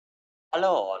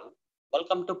Hello all,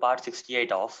 welcome to part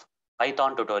 68 of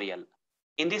Python tutorial.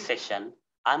 In this session,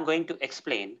 I am going to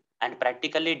explain and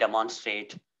practically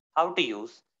demonstrate how to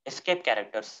use escape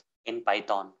characters in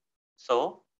Python.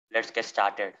 So let's get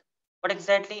started. What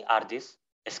exactly are these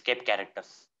escape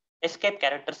characters? Escape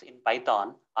characters in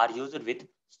Python are used with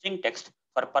string text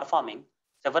for performing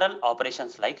several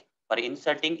operations like for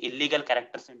inserting illegal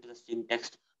characters into the string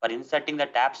text, for inserting the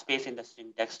tab space in the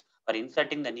string text, for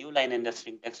inserting the new line in the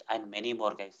string text, and many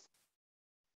more, guys.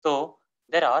 So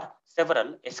there are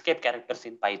several escape characters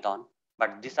in Python,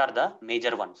 but these are the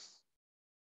major ones.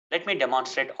 Let me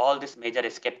demonstrate all these major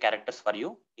escape characters for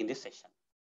you in this session.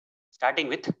 Starting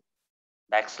with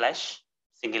backslash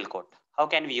single quote. How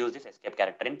can we use this escape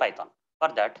character in Python? For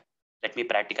that, let me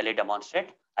practically demonstrate.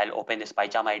 I'll open this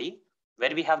PyCharm ID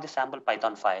where we have the sample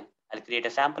Python file. I'll create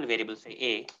a sample variable, say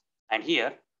A, and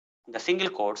here in the single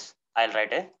quotes, I'll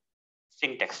write a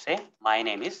string text, say my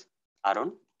name is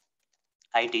Arun.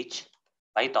 I teach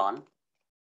Python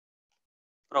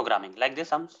programming. Like this,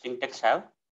 some string text have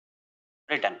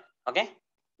written. Okay.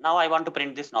 Now I want to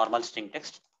print this normal string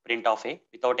text, print of A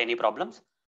without any problems.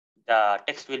 The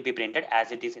text will be printed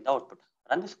as it is in the output.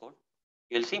 Run this code.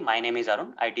 You will see my name is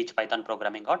Arun. I teach Python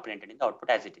programming got printed in the output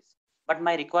as it is. But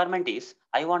my requirement is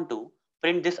I want to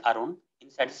print this Arun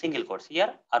inside single quotes.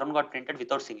 Here Arun got printed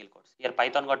without single quotes. Here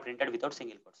Python got printed without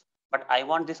single quotes. But I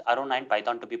want this Arun and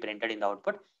Python to be printed in the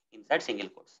output inside single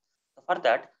quotes. So for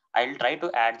that, I'll try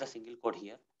to add the single quote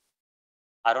here.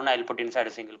 Arun I'll put inside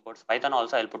a single quotes. Python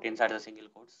also I'll put inside the single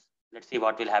quotes. Let's see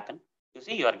what will happen. You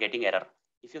see you are getting error.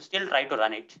 If you still try to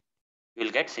run it, you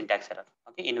will get syntax error.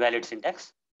 Okay, invalid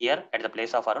syntax. Here at the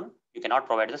place of Arun, you cannot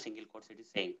provide the single quotes it is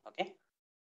saying. Okay,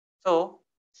 so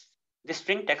this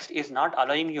string text is not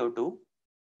allowing you to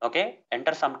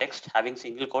enter some text having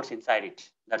single quotes inside it.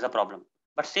 That's a problem.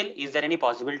 But still, is there any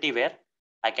possibility where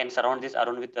I can surround this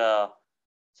Arun with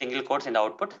single quotes in the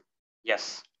output?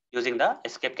 Yes, using the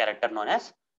escape character known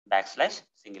as backslash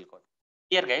single quote.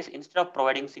 Here guys, instead of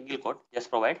providing single quote, just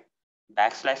provide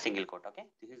backslash single quote. Okay,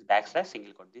 this is backslash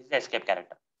single quote. This is the escape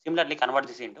character. Similarly, convert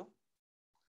this into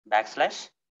backslash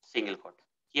single quote.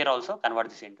 Here also convert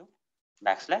this into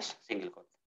backslash single quote.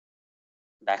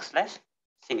 Backslash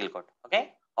single quote.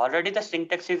 Okay, already the string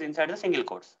text is inside the single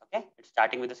quotes. Okay, it's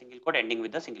starting with the single quote, ending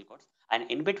with the single quotes, and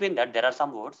in between that there are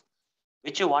some words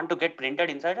which you want to get printed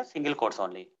inside a single quotes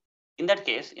only. In that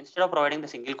case, instead of providing the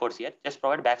single quotes here, just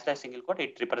provide backslash single quote.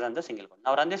 It represents the single quote.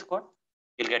 Now run this code,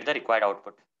 you'll get the required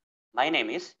output. My name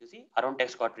is, you see, Arun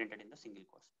text got printed in the single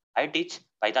quotes. I teach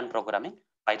Python programming.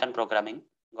 Python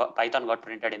got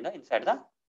printed in the inside the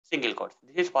single quotes.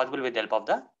 This is possible with the help of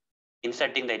the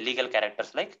inserting the illegal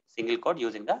characters like single quote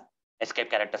using the escape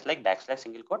characters like backslash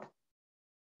single quote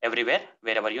everywhere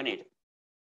wherever you need.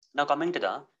 Now coming to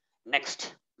the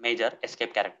next major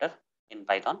escape character in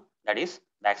Python, that is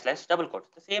backslash double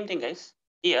quote. The same thing guys.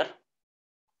 Here,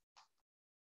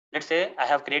 let's say I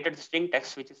have created the string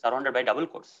text which is surrounded by double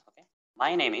quotes. Okay,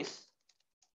 my name is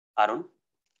Arun.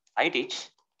 I teach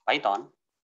Python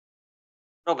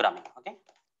programming. Okay,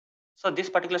 so this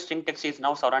particular string text is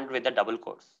now surrounded with the double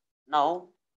quotes. Now,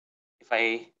 if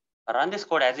I run this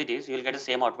code as it is, you will get the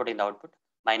same output in the output.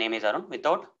 My name is Arun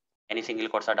without any single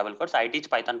quotes or double quotes. I teach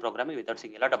Python programming without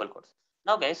single or double quotes.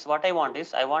 Now guys, what I want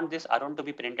is I want this Arun to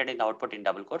be printed in the output in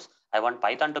double quotes. I want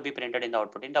Python to be printed in the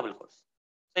output in double quotes.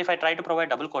 So if I try to provide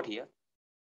double quote here,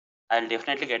 I'll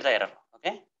definitely get the error.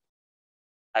 Okay,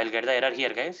 I'll get the error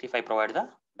here guys if I provide the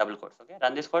double quotes. Okay,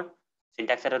 run this code,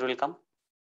 syntax error will come.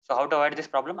 So how to avoid this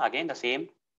problem? Again the same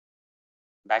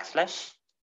backslash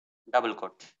double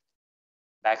quote,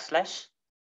 backslash,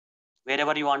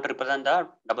 wherever you want to represent the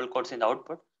double quotes in the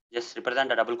output, just represent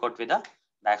the double quote with the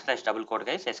backslash double quote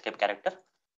guys, escape character.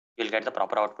 You'll get the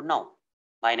proper output. Now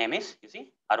my name is, you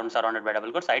see, Arun surrounded by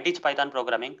double quotes. I teach Python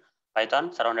programming,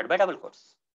 Python surrounded by double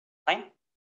quotes. Fine.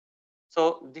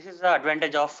 So this is the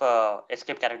advantage of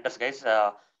escape characters guys.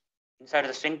 Inside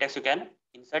the string text you can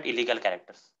insert illegal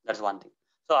characters. That's one thing.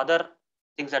 So other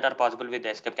things that are possible with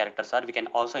the escape characters are we can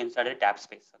also insert a tab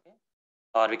space. Okay,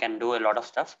 or we can do a lot of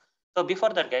stuff. So before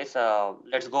that guys,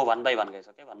 let's go one by one guys.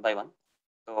 Okay, one by one.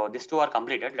 So these two are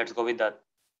completed. Let's go with the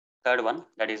third one,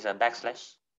 that is a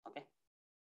backslash. Okay,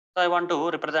 so I want to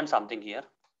represent something here.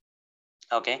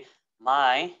 Okay,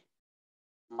 my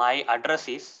address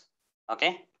is,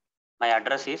 okay, my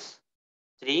address is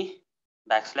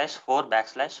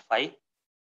 3/4/5,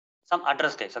 some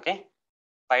address guys. Okay,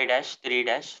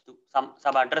 5-3-2,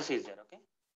 some address is there. Okay,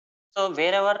 so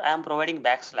wherever I am providing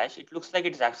backslash, it looks like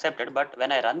it's accepted, but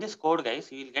when I run this code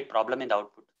guys, you will get problem in the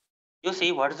output. You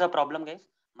see what is the problem guys?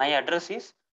 My address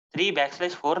is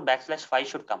 3/4/5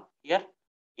 should come here.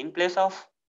 In place of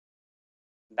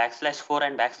 \4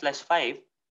 and \5,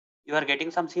 you are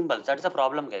getting some symbols. That's the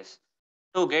problem, guys.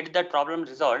 To get that problem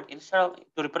resolved, instead of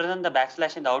to represent the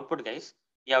backslash in the output, guys,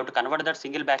 you have to convert that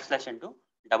single backslash into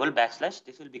double backslash.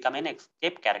 This will become an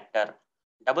escape character.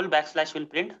 Double backslash will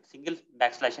print single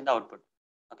backslash in the output.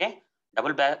 Okay,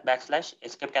 double backslash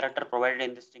escape character provided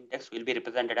in the string text will be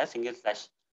represented as single slash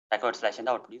backward slash in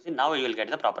the output. You see, now you will get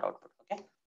the proper output. Okay,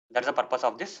 that's the purpose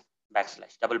of this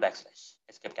backslash, double backslash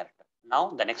escape character. Now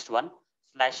the next one,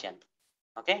 /n.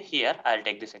 Okay, here I'll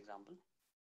take this example.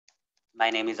 My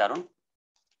name is Arun.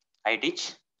 I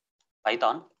teach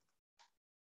Python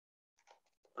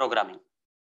programming.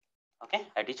 Okay,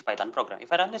 I teach Python programming.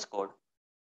 If I run this code,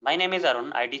 my name is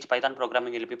Arun. I teach Python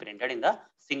programming will be printed in the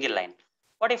single line.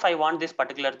 What if I want this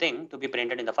particular thing to be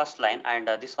printed in the first line and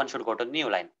this one should go to the new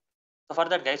line? So for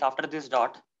that, guys, after this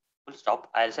dot, full stop,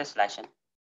 I'll say /n.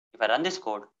 If I run this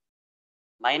code,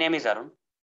 my name is Arun.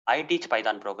 I teach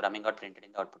Python programming got printed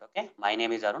in the output. Okay, my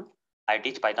name is Arun. I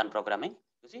teach Python programming.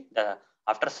 You see, the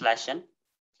after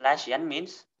 /n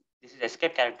means this is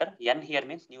escape character. N here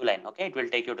means new line. Okay, it will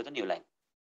take you to the new line.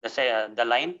 The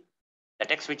line, the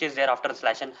text which is there after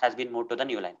 /n has been moved to the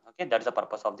new line. Okay, that's the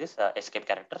purpose of this escape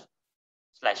character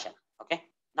 /n. Okay,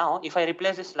 now if I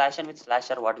replace this /n with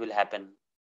 /r, what will happen?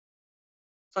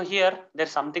 So here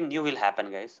there's something new will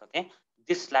happen, guys. Okay,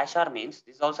 this /r means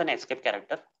this is also an escape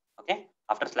character. Okay,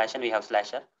 after /n we have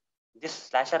 /r. This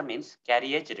 /r means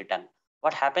carry age return.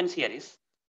 What happens here is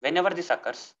whenever this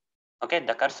occurs, okay,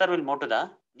 the cursor will move to the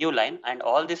new line and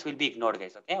all this will be ignored,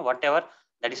 guys. Okay, whatever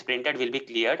that is printed will be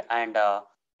cleared and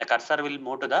the cursor will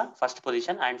move to the first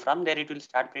position and from there it will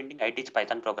start printing I teach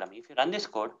Python programming. If you run this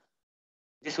code,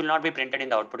 this will not be printed in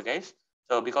the output, guys.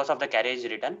 So because of the carriage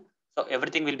return, so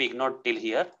everything will be ignored till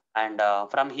here and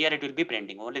from here it will be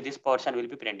printing. Only this portion will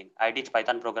be printing. I teach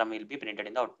Python program will be printed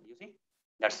in the output. You see,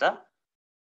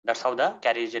 that's how the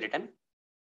carriage return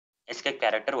escape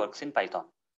character works in Python.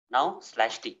 Now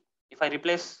 /t. If I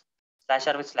replace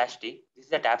 /r with /t, this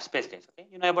is the tab space, guys. Okay,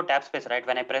 you know about tab space, right?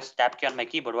 When I press tab key on my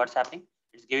keyboard, what's happening?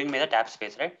 It's giving me the tab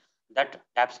space, right? That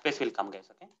tab space will come, guys.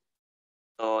 Okay.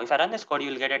 So if I run this code,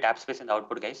 you will get a tab space in the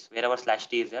output, guys. Wherever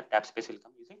 /t is there, tab space will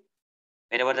come. You see,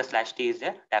 wherever the /t is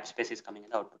there, tab space is coming in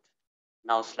the output.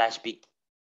 Now /b.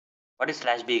 What is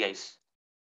 /b, guys?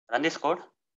 Run this code.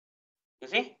 You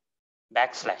see,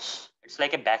 backslash. It's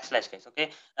like a backslash, guys.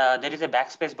 Okay, there is a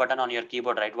backspace button on your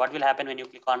keyboard, right? What will happen when you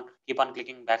keep on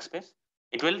clicking backspace?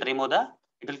 It will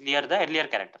clear the earlier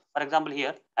character. For example,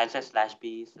 here I'll say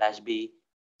 /b, /b,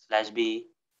 /b,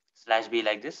 /b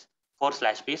like this. 4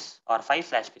 /b's or 5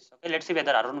 /b's. Okay, let's see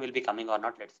whether Arun will be coming or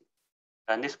not. Let's see.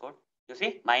 Run this code. You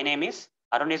see, my name is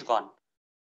Arun is gone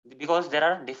because there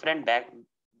are different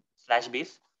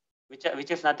 /b's,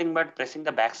 which is nothing but pressing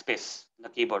the backspace in the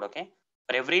keyboard. Okay,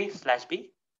 for every /b,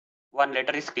 one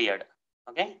letter is cleared.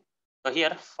 Okay, so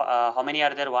here how many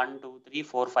are there? 1, 2, 3,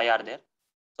 4, 5 are there.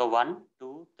 So 1,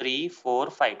 2, 3, 4,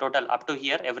 5 total up to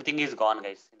here. Everything is gone,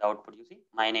 guys. In the output, you see,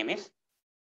 my name is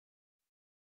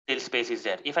till space is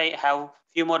there. If I have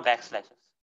few more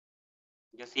backslashes,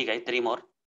 you see, guys, 3 more.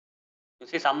 You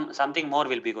see, something more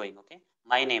will be going. Okay,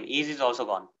 my name is also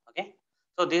gone. Okay,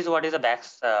 so this is what is the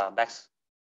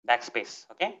backspace.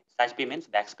 Okay, /b means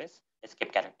backspace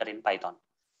escape character in Python.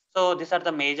 So these are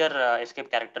the major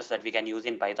escape characters that we can use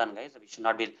in Python, guys. We should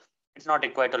not be. It's not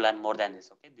required to learn more than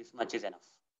this. Okay, this much is enough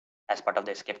as part of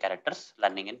the escape characters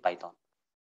learning in Python.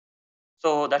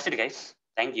 So that's it, guys.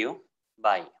 Thank you.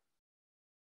 Bye.